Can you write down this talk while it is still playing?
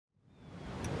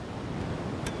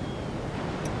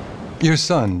Your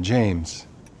son, James.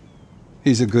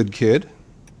 He's a good kid.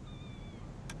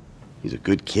 He's a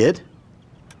good kid?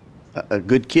 A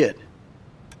good kid?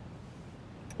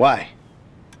 Why?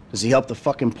 Does he help the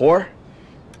fucking poor?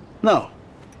 No.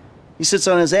 He sits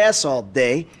on his ass all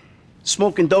day,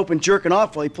 smoking dope and jerking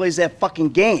off while he plays that fucking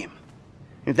game.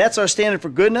 If that's our standard for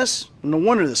goodness, no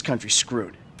wonder this country's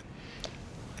screwed.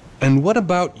 And what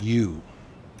about you?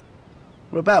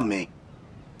 What about me?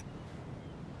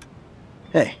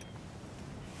 Hey.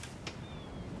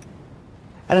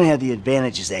 I don't have the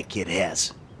advantages that kid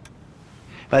has.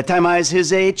 By the time I was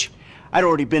his age, I'd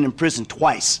already been in prison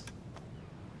twice.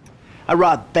 I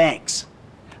robbed banks.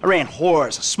 I ran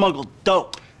whores. I smuggled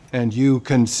dope. And you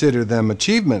consider them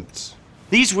achievements?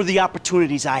 These were the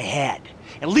opportunities I had.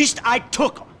 At least I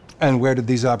took them. And where did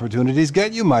these opportunities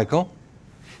get you, Michael?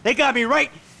 They got me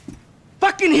right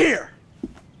fucking here.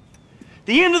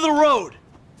 The end of the road.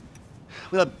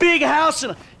 With a big house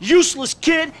and a useless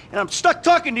kid, and I'm stuck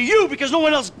talking to you because no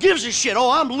one else gives a shit. Oh,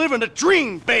 I'm living a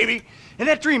dream, baby. And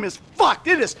that dream is fucked.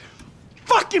 It is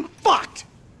fucking fucked.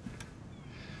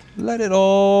 Let it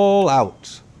all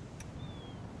out.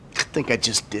 I think I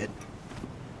just did.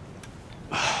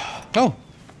 Oh.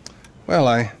 Well,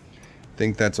 I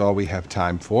think that's all we have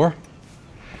time for.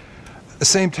 The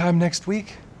same time next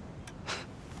week?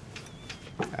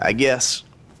 I guess.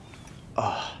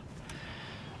 Oh.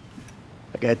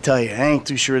 I gotta tell you, I ain't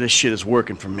too sure this shit is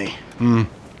working for me.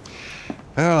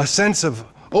 Well, a sense of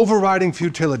overriding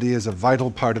futility is a vital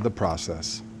part of the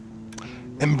process.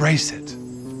 Embrace it.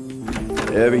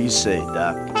 Whatever you say,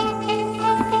 Doc.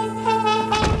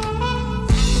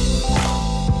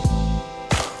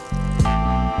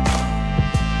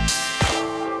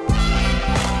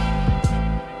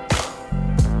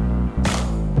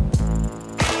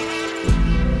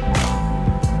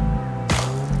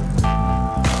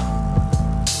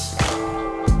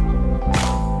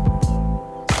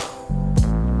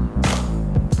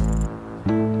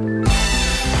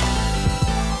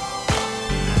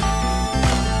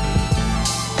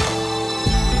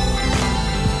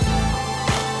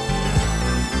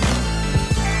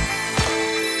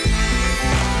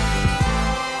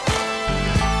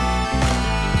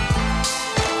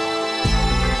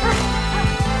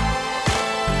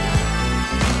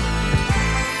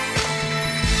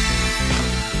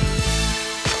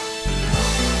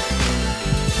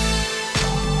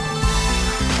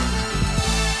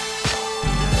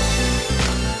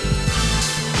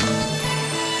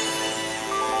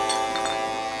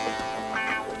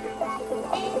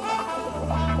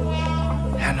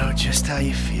 Just how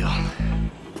you feel.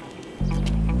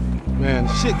 Man,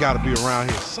 shit gotta be around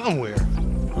here somewhere.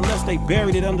 Unless they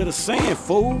buried it under the sand,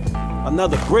 fool.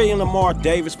 Another brilliant Lamar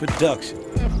Davis production.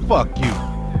 Man, fuck you.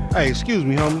 Hey, excuse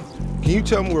me, homie. Can you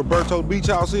tell me where Berto's beach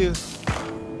house is?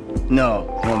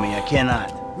 No, homie, I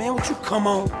cannot. Man, would you come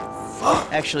on?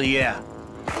 Fuck. Actually, yeah.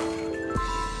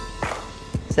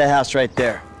 It's that house right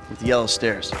there, with the yellow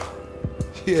stairs.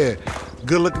 Yeah,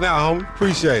 good looking out, homie.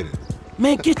 Appreciate it.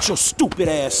 Man, get your stupid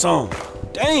ass on.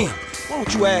 Damn, why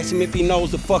don't you ask him if he knows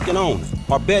the fucking owner?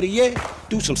 Or better yet,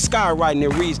 do some skywriting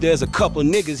that reads there's a couple of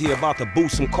niggas here about to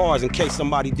boost some cars in case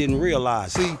somebody didn't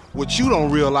realize. See, what you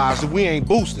don't realize is we ain't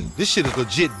boosting. This shit is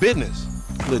legit business.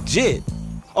 Legit?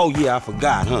 Oh yeah, I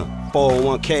forgot, huh?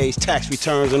 401ks, tax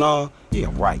returns and all? Yeah,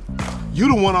 right. You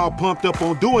the one all pumped up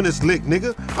on doing this lick,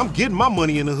 nigga. I'm getting my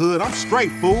money in the hood. I'm straight,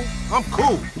 fool. I'm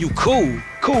cool. You cool?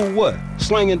 Cool what?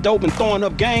 Slinging dope and throwing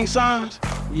up gang signs?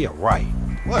 Yeah, right.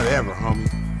 Whatever,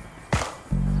 homie.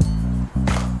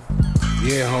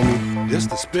 Yeah, homie. This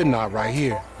the spin knot right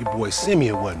here. Your boy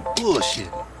Simeon wasn't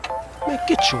bullshitting. Man,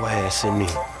 get your ass in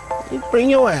there. You bring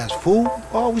your ass, fool.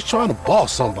 Always trying to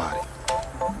boss somebody.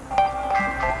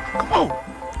 Come on.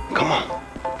 Come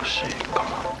on. Shit, come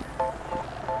on.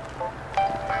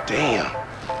 Damn,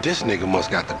 this nigga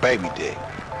must got the baby dick.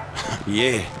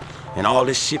 Yeah, and all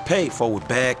this shit paid for with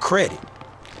bad credit.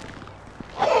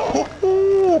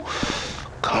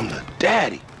 Come to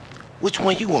daddy. Which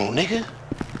one you want, nigga?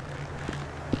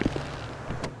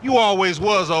 You always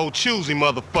was old choosy,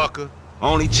 motherfucker.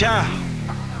 Only child.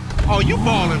 Oh, you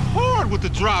ballin' hard with the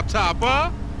drop top,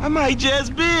 huh? I might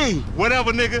just be.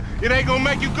 Whatever, nigga. It ain't gonna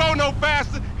make you go no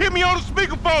faster. Hit me on the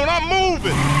speakerphone, I'm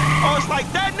moving. Oh, it's like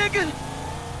that, nigga?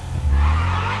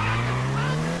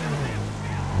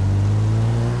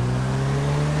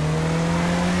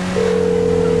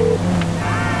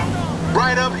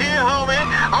 Right up here, homie.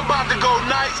 I'm about to go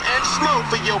nice and slow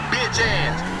for your bitch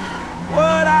ass.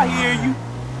 What? I hear you.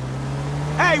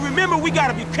 Hey, remember we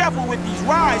gotta be careful with these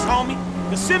rides, homie.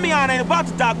 The Simeon ain't about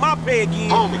to dock my pay again.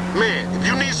 Homie, man, if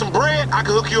you need some bread, I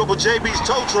can hook you up with JB's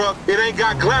tow truck. It ain't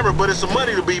got glamour, but it's some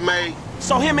money to be made.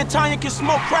 So him and Tanya can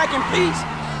smoke crack in peace?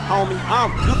 Homie,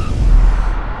 I'm good.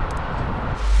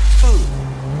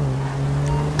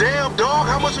 Damn, dog,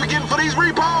 how much we getting for these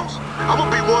repos? I'm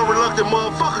gonna be one reluctant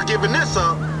motherfucker giving this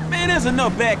up. Man, there's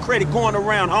enough bad credit going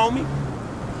around, homie.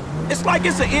 It's like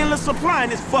it's an endless supply in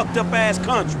this fucked up ass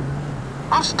country.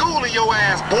 I'm schooling your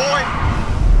ass, boy.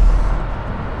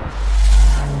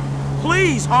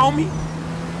 Please, homie.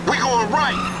 We going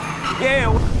right. Yeah.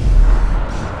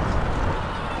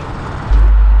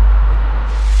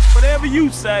 Whatever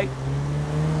you say.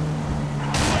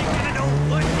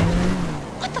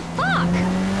 What the fuck?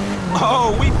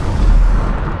 Oh, we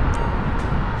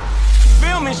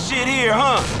filming shit here,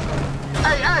 huh?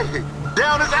 Hey,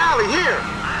 down this alley here.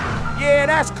 Yeah,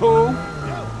 that's cool.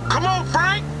 Come on,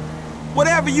 Frank.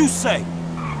 Whatever you say.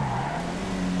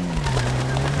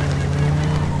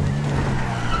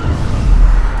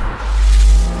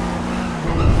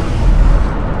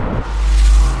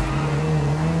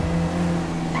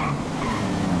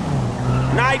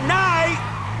 Night-night!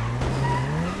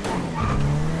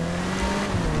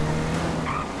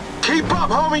 Keep up,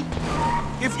 homie.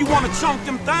 If you want to chunk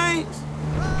them things.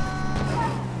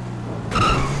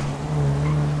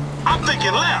 I'm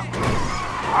thinking left.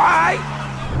 All right.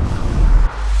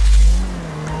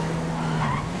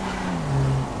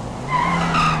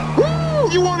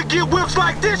 Woo! You want to get whips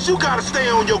like this, you gotta stay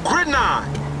on your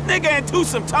gridiron. Nigga ain't do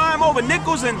some time over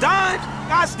nickels and dimes.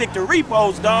 I stick to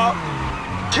repos, dog.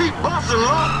 Keep busting,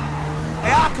 look.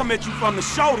 Hey, I'll come at you from the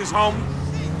shoulders, homie.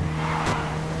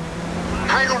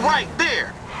 Hang 'em right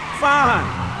there. Fine.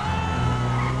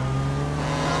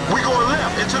 We going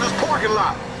left into this parking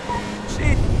lot.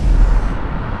 Shit.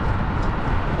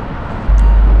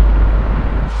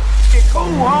 Get cool,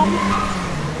 homie.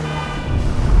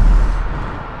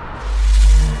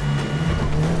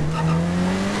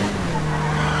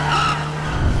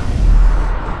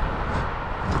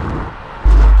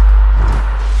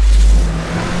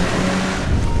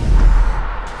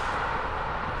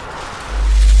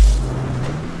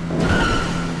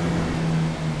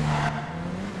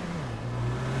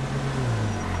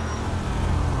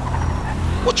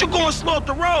 What you going slow up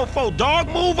the road for, dog?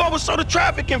 Move over so the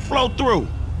traffic can flow through.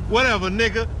 Whatever,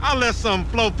 nigga. I'll let something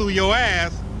flow through your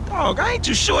ass. Dog, I ain't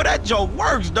too sure that joke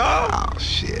works, dog. Oh,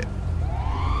 shit.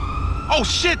 Oh,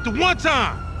 shit, the one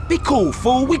time. Be cool,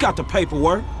 fool. We got the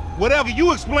paperwork. Whatever,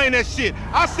 you explain that shit.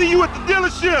 I'll see you at the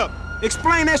dealership.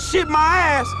 Explain that shit my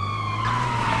ass.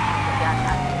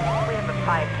 We have a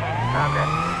 510 in progress.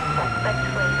 Suspect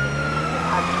claiming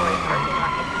depository parking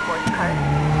on his sports car.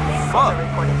 Fuck.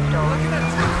 Reported stolen.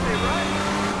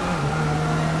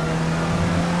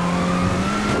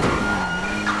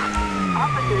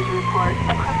 Officers report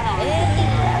a criminal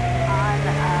resisting arrest on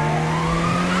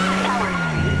Tower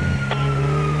Street in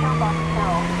Pillbox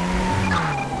Hill.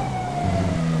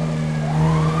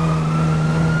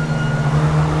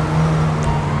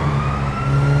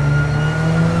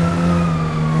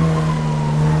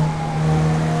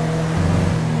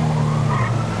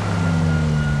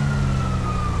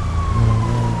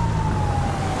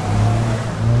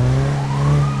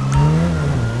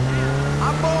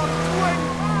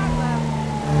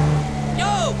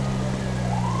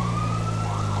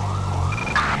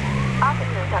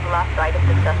 Officers have lost sight of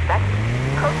the suspect.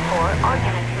 Code 4, all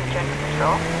units return to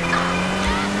patrol.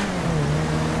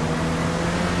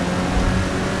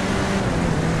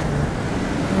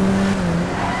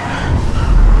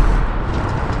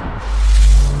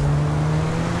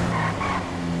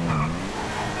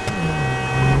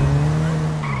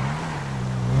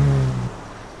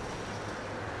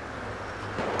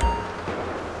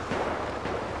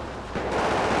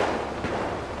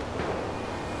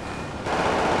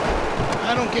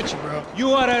 I don't get you, bro.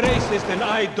 You are a racist and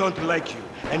I don't like you.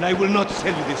 And I will not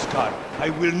sell you this car. I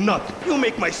will not. You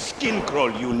make my skin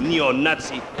crawl, you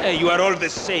neo-Nazi. Hey, you are all the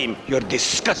same. You're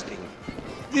disgusting.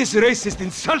 This racist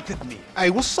insulted me. Hey,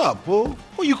 what's up, fool?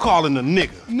 Who you calling a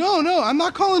nigga? No, I'm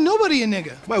not calling nobody a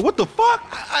nigga. Wait, what the fuck?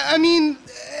 I mean,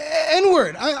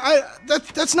 N-word.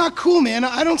 That's not cool, man.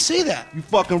 I don't say that. You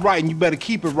fucking right, and you better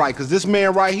keep it right, because this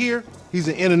man right here, he's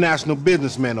an international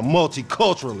businessman, a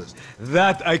multiculturalist.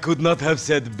 That I could not have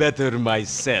said better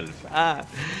myself.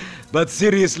 But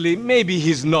seriously, maybe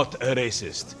he's not a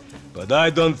racist. But I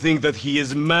don't think that he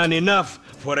is man enough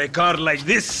for a car like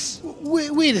this.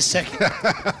 Wait a second.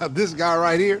 This guy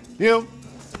right here, him,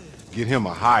 get him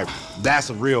a hybrid. That's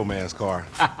a real man's car.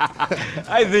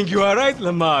 I think you are right,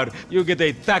 Lamar. You get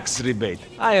a tax rebate.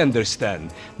 I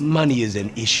understand. Money is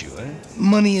an issue, eh?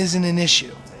 Money isn't an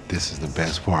issue. This is the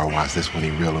best part. Watch this when he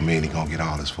reel him in. He gonna get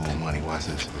all his full money. Watch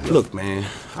this. Look, man,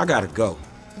 I gotta go.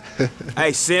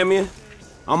 Hey, Simeon,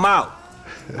 I'm out.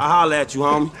 I'll holler at you,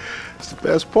 homie. It's the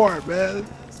best part, man.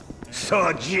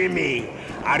 So, Jimmy,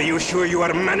 are you sure you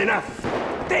are man enough?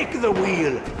 Take the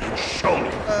wheel and show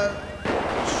me.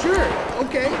 Sure,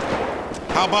 okay.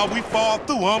 How about we fall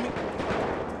through, homie?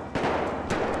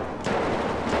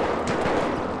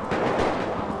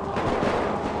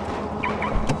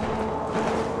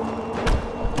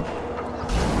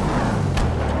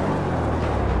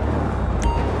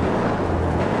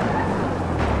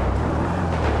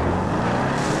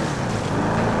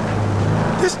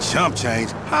 This chump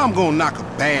change, how I'm gonna knock a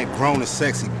bad, grown and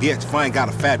sexy bitch if I ain't got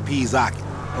a fat peas-ocket?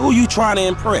 Who you trying to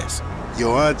impress?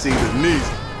 Your auntie Denise,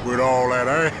 with all that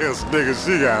ass, nigga,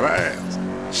 she got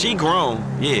ass. She grown,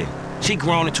 yeah. She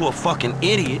grown into a fucking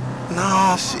idiot.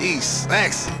 No, she's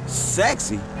sexy.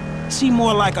 Sexy? She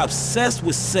more like obsessed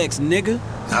with sex, nigga.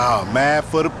 Nah, mad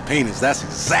for the penis. That's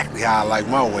exactly how I like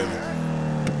my women.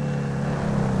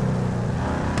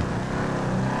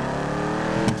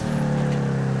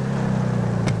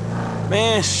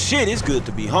 Man, shit, it's good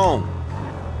to be home.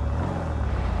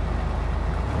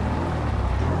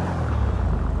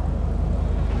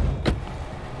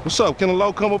 What's up? Can a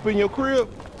low come up in your crib?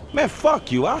 Man,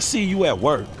 fuck you. I'll see you at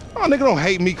work. Oh, nigga, don't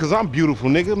hate me because I'm beautiful,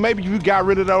 nigga. Maybe if you got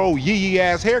rid of that old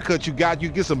yee-yee-ass haircut you got, you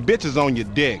get some bitches on your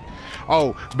dick.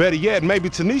 Oh, better yet, maybe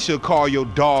Tanisha will call your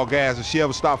dog ass if she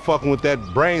ever stop fucking with that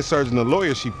brain surgeon, the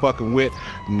lawyer she fucking with,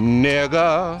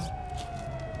 nigga.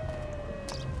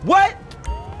 What?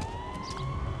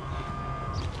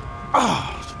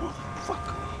 Oh,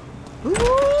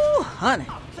 motherfucker. Ooh, honey.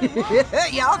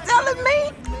 Y'all telling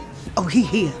me? Oh, he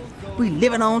here. We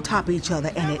living on top of each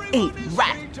other, and it ain't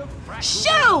right.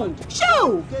 Shoo!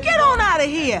 Shoo! Get on out of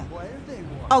here.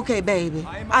 Okay, baby.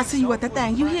 I see you at the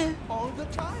thing. You hear?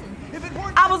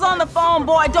 I was on the phone,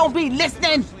 boy. Don't be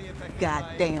listening.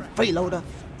 Goddamn freeloader.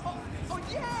 Oh,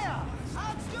 yeah!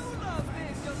 I do love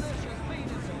big, delicious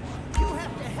penises. You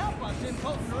have to help us in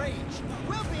potent rage.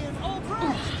 We're being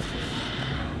oppressed.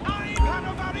 I've had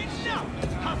about enough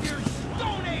of your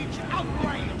Stone Age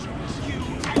outrage. You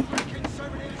angry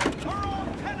conservatives are all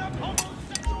pent-up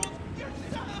homosexuals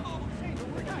yourselves. Hey, but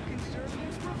we're not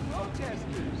conservatives. We're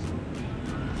protesters.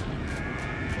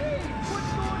 Hey,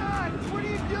 what's going on? What are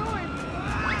you doing?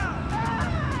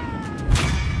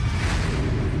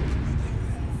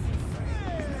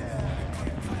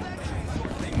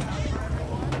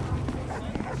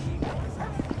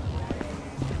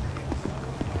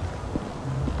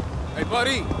 Hey,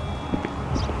 buddy.